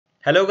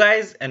Hello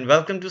guys and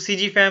welcome to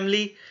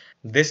CGFamily.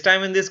 This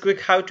time in this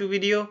quick how-to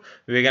video,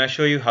 we're gonna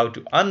show you how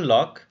to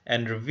unlock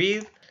and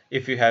reveal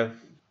if you have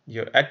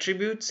your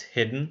attributes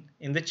hidden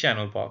in the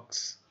channel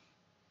box.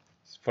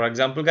 For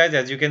example guys,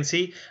 as you can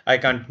see, I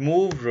can't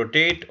move,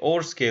 rotate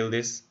or scale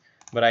this,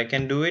 but I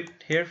can do it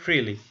here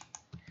freely.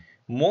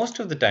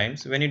 Most of the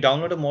times when you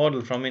download a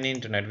model from an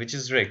internet which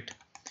is rigged,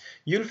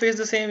 you'll face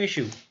the same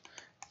issue.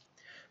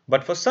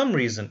 But for some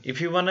reason,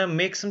 if you want to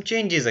make some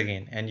changes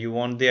again and you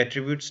want the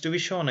attributes to be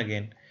shown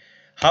again,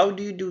 how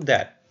do you do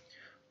that?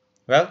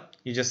 Well,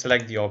 you just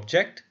select the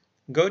object,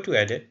 go to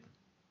edit,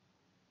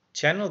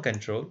 channel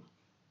control,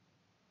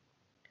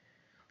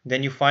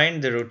 then you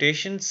find the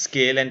rotation,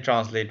 scale and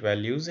translate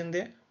values in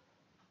there.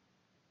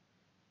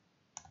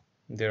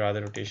 There are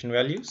the rotation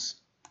values,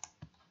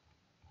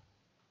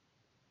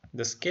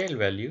 the scale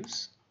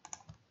values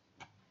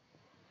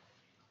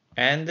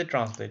and the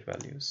translate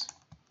values,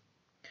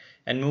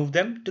 and move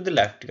them to the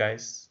left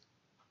guys.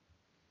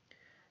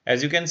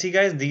 As you can see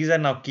guys, these are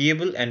now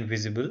keyable and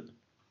visible,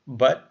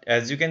 but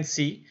as you can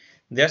see,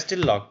 they are still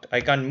locked.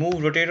 I can't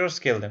move, rotate or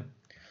scale them.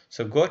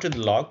 So go to the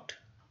locked,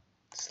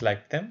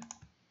 select them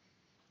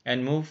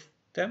and move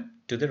them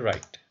to the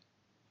right.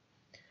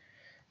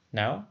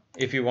 Now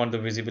if you want the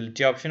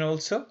visibility option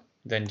also,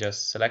 then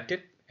just select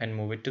it and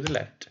move it to the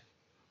left.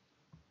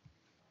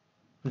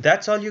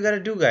 That's all you gotta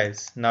do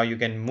guys. Now you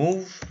can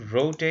move,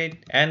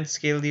 rotate and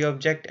scale the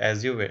object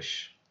as you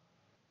wish.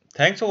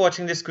 Thanks for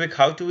watching this quick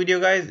how-to video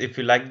guys. If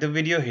you liked the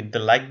video, hit the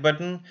like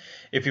button.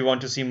 If you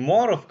want to see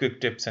more of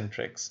quick tips and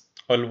tricks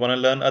or want to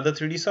learn other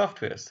 3D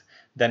softwares,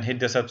 then hit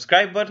the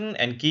subscribe button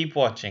and keep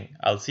watching.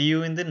 I'll see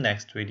you in the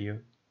next video.